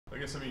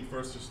guess, I mean,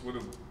 first, just what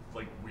a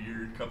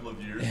weird couple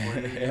of years for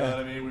you. You know what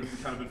I mean?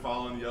 We've kind of been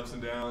following the ups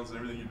and downs and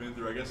everything you've been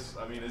through. I guess,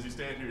 I mean, as you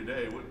stand here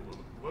today,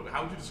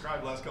 how would you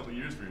describe the last couple of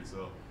years for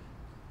yourself?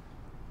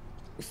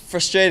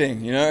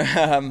 Frustrating, you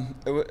know.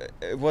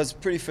 It was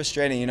pretty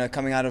frustrating, you know,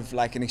 coming out of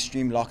like an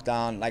extreme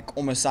lockdown, like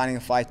almost signing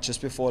a fight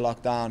just before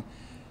lockdown,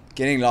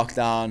 getting locked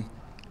down,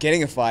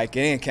 getting a fight,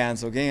 getting it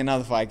cancelled, getting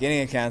another fight, getting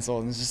it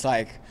cancelled, and it's just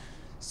like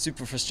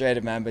super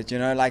frustrated, man. But you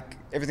know, like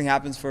everything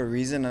happens for a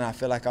reason, and I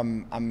feel like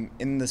I'm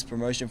in this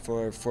promotion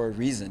for a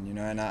reason, you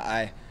know. And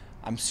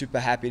I'm super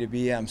happy to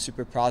be here. I'm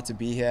super proud to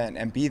be here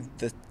and be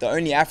the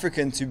only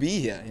African to be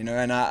here, you know.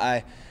 And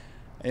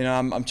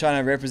I'm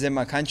trying to represent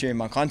my country and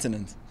my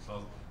continent.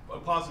 A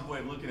positive way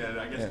of looking at it,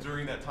 I guess.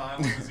 During that time,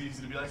 it was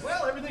easy to be like,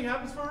 well, everything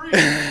happens for a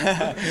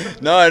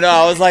reason. No,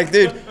 I was like,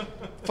 dude,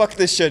 fuck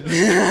this shit.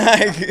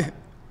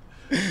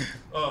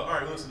 All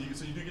right, listen.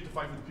 So you do get to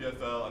fight for the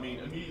PFL. I mean,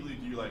 immediately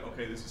do you like,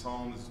 okay, this is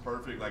home, this is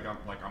perfect.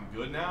 I'm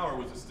good now, or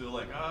was it still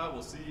like,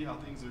 we'll see how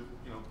things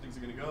are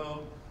gonna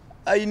go?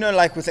 You know,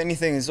 like with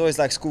anything, it's always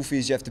like school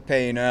fees you have to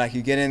pay. You know, like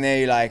you get in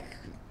there,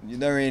 you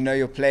don't really know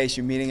your place.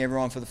 You're meeting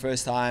everyone for the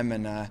first time,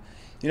 and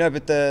you know.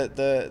 But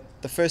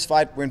the first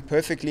fight went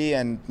perfectly,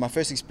 and my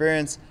first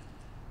experience,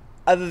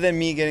 other than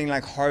me getting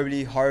like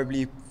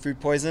horribly food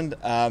poisoned,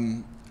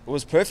 it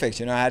was perfect.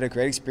 You know, I had a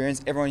great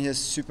experience. Everyone here is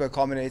super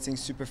accommodating,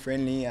 super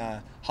friendly,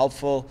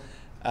 helpful.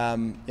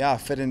 Yeah,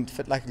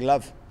 fit like a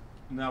glove.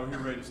 Now we're here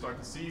ready to start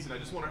the season. I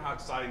just wonder how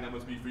exciting that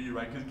must be for you,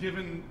 right? Because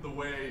given the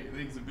way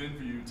things have been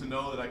for you, to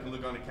know that I can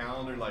look on a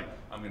calendar like,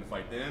 I'm going to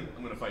fight then,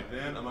 I'm going to fight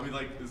then. I mean,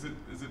 like, is it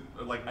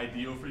like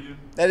ideal for you?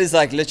 That is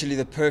like literally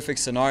the perfect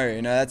scenario.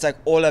 You know, that's like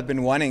all I've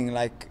been wanting.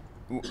 Like,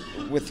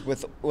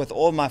 with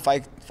all my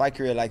fight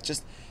career, like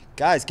just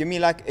guys, give me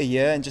like a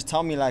year and just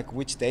tell me like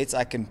which dates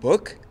I can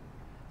book.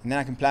 And then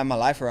I can plan my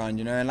life around,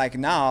 you know, and like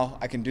now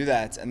I can do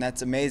that, and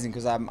that's amazing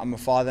because I'm a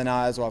father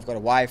now as well. I've got a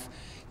wife,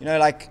 you know,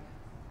 like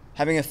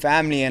having a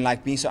family and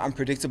like being so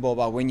unpredictable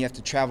about when you have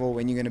to travel,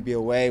 when you're going to be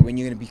away, when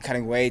you're going to be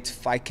cutting weight,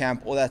 fight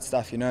camp, all that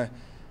stuff, you know.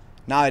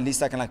 Now at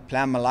least I can like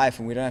plan my life,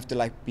 and we don't have to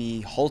like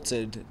be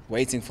halted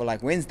waiting for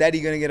like, when's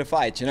daddy going to get a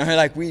fight, you know,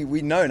 like we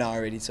know now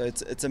already, so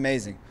it's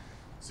amazing.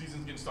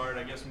 Season's getting started.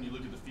 I guess when you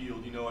look at the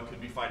field, you know I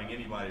could be fighting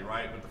anybody,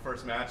 right? But the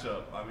first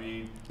matchup, I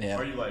mean,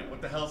 Are you like, what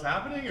the hell's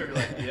happening? Or you're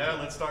like, yeah,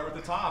 let's start with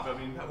the top. I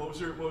mean, what was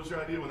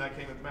your idea when that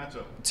came at the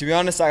matchup? To be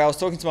honest, like I was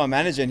talking to my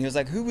manager, and he was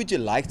like, who would you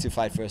like to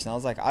fight first? And I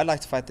was like, I'd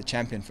like to fight the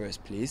champion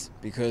first, please,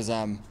 because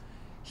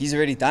he's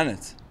already done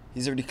it.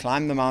 He's already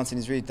climbed the mountain.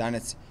 He's already done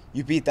it.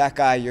 You beat that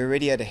guy, you're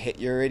already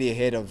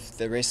ahead of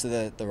the rest of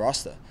the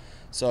roster.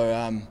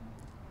 So.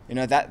 You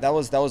know, that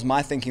was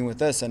my thinking with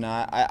this, and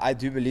I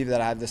do believe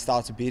that I have the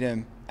style to beat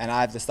him, and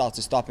I have the style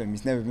to stop him.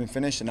 He's never been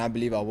finished, and I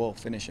believe I will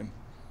finish him.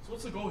 So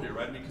what's the goal here,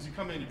 right? I mean, because you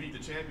come in and you beat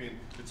the champion,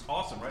 it's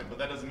awesome, right? But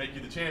that doesn't make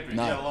you the champion.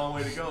 No. You got a long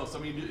way to go. So,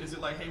 I mean, is it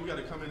like, hey, we got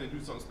to come in and do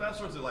something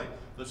special, or is it like,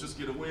 let's just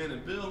get a win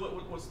and build?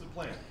 What's the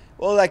plan?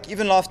 Well, like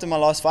even after my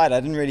last fight, I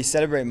didn't really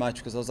celebrate much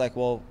because I was like,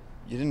 well,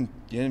 you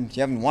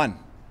haven't won.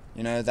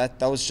 You know, that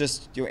was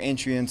just your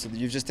entry into,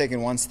 you've just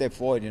taken one step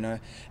forward, you know.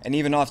 And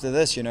even after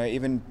this, you know,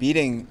 even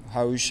beating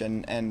Raush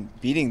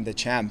and beating the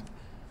champ,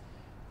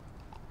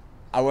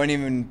 I won't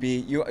even be,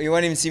 you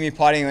won't even see me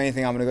partying or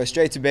anything. I'm going to go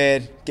straight to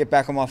bed, get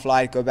back on my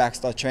flight, go back,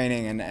 start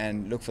training,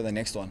 and look for the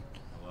next one.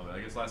 I love it.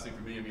 I guess last thing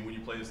for me, I mean, when you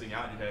play this thing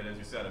out in your head, as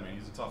you said, I mean,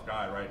 he's a tough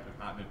guy, right? But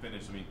not been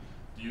finished. I mean,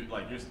 do you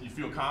like you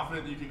feel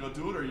confident that you can go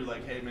do it, or are you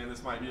like, hey man,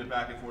 this might be a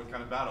back and forth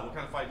kind of battle? What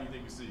kind of fight do you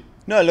think we see?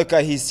 No, look,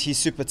 he's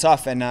super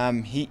tough,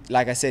 and he,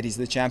 like I said, he's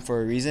the champ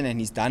for a reason, and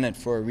he's done it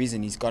for a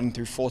reason. He's gotten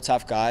through 4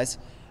 tough guys,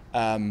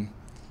 and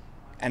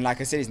like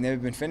I said, he's never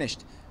been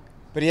finished.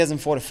 But he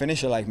hasn't fought a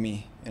finisher like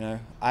me. You know,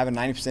 I have a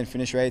 90%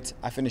 finish rate.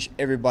 I finish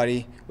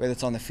everybody, whether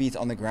it's on the feet,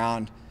 on the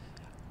ground.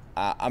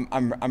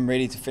 I'm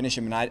ready to finish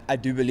him, and I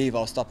do believe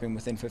I'll stop him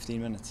within 15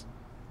 minutes.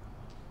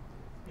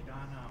 Hey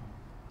Don,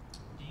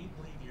 do you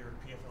believe your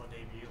PFL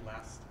debut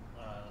last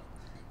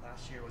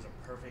year was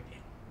a perfect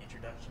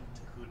introduction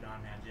to who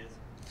Don Madge is?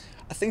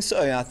 I think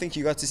so. Yeah, I think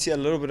you got to see a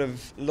little bit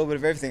of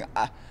everything.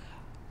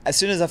 As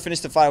soon as I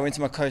finished the fight, I went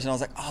to my coach and I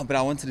was like, oh, but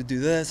I wanted to do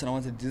this and I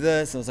wanted to do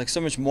this. And there was like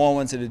so much more I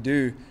wanted to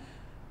do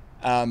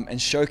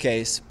and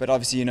showcase. But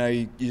obviously, you know,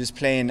 you just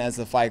playing as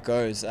the fight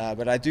goes.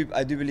 But I do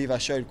believe I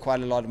showed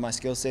quite a lot of my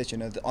skill set, you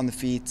know, on the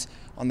feet,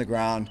 on the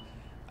ground.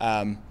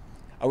 I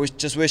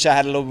just wish I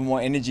had a little bit more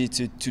energy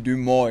to do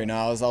more. You know,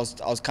 I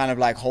was kind of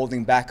like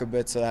holding back a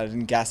bit so that I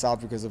didn't gas out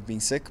because of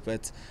being sick.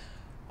 But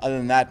other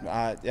than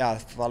that, yeah, I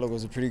felt it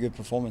was a pretty good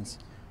performance.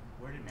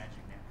 Where did Magic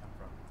Man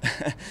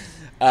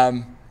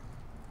come from?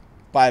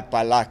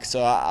 By luck.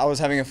 So I was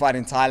having a fight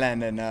in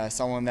Thailand, and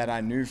someone that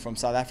I knew from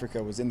South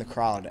Africa was in the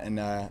crowd. And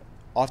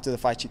after the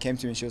fight, she came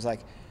to me and she was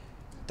like,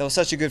 "That was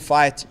such a good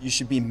fight. You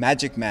should be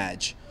Magic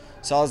Madge."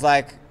 So I was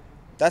like,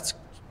 "That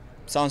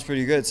sounds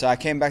pretty good." So I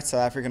came back to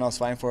South Africa and I was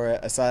fighting for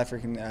a South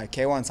African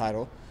K1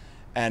 title.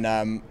 And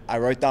I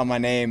wrote down my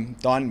name,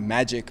 Don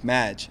Magic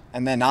Madge.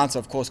 And the announcer,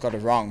 of course, got it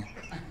wrong.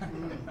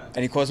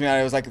 And he calls me out,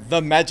 it was like,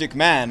 the Magic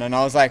Man. And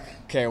I was like,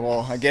 okay,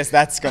 well, I guess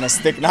that's going to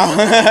stick now.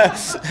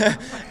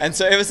 And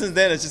so ever since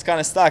then, it's just kind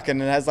of stuck,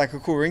 and it has like a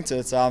cool ring to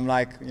it. So I'm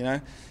like, you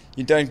know,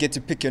 you don't get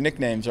to pick your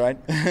nicknames, right?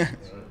 Hey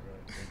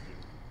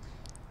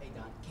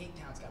Don, Cape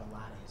Town's got a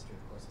lot of history,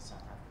 of course, the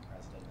South African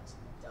president, Nelson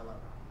Mandela,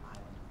 Robben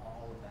Island,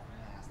 all of that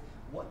past.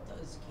 What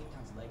does Cape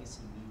Town's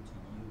legacy mean to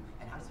you,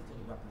 and how does it feel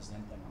to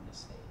represent them on this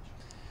stage?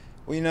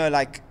 Well, you know,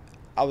 like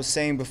I was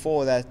saying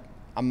before, that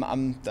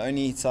I'm the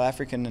only South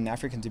African and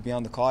African to be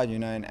on the card, you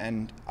know,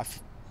 and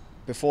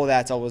before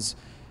that I was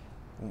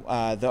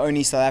the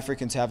only South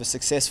African to have a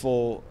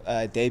successful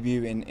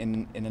debut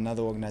in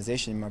another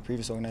organization, in my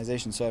previous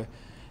organization. So,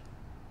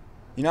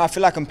 you know, I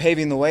feel like I'm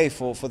paving the way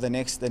for the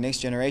next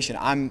generation.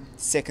 I'm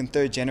second,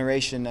 third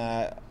generation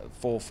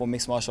for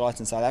mixed martial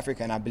arts in South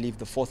Africa, and I believe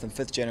the fourth and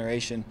fifth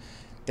generation,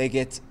 they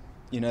get,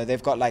 you know,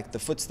 they've got like the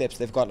footsteps,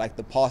 they've got like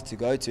the path to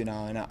go to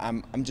now, and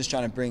I'm just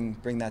trying to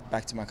bring that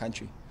back to my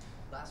country.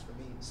 Last for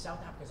me, South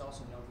Africa is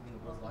also known for being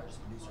the world's largest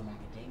producer of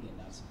macadamia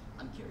nuts.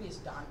 I'm curious,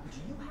 Don, do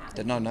you have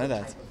Did not know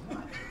that. type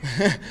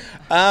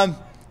of nut?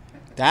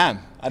 Damn,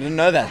 I didn't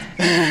know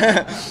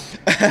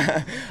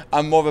that.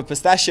 I'm more of a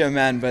pistachio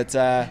man, but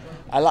I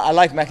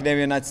like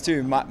macadamia nuts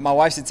too. My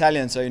wife's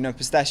Italian, so you know,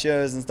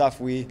 pistachios and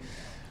stuff. We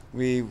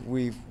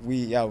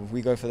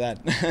go for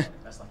that.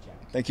 Best luck,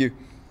 Jack. Thank you.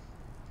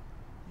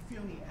 You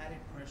feel any added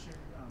pressure,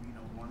 you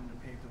know, wanting to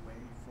pave the way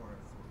for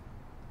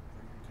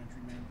your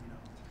countrymen? You know,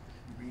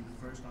 you being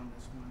the first on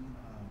this one,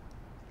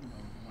 you know,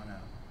 you want to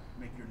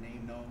make your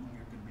name known.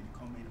 You're going to be the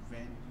co-main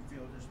event. You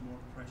feel there's more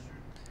pressure?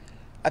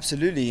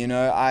 Absolutely. You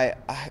know,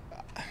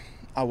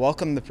 I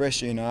welcome the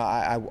pressure. You know,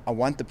 I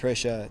want the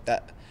pressure.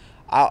 That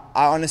I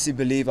honestly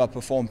believe I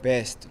perform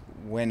best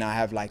when I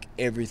have like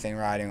everything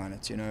riding on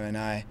it. You know,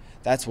 and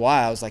that's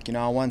why I was like, you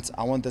know, I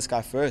want this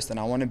guy first, and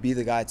I want to be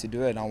the guy to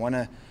do it. I want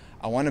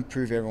to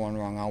prove everyone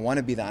wrong. I want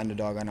to be the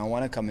underdog, and I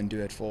want to come and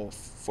do it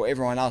for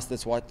everyone else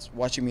that's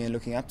watching me and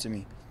looking up to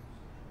me.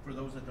 For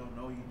those that don't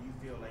know you, do you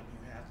feel like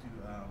you have to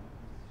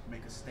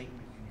make a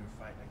statement in your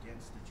fight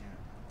against the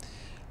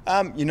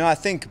champ? You know, I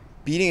think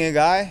beating a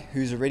guy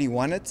who's already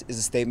won it is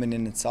a statement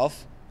in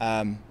itself,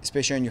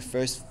 especially on your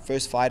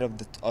first fight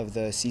of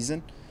the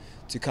season,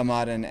 to come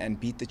out and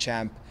beat the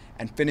champ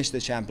and finish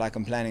the champ like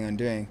I'm planning on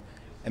doing,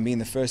 and being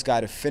the first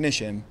guy to finish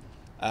him.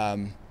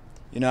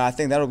 You know, I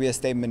think that'll be a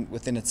statement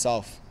within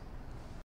itself.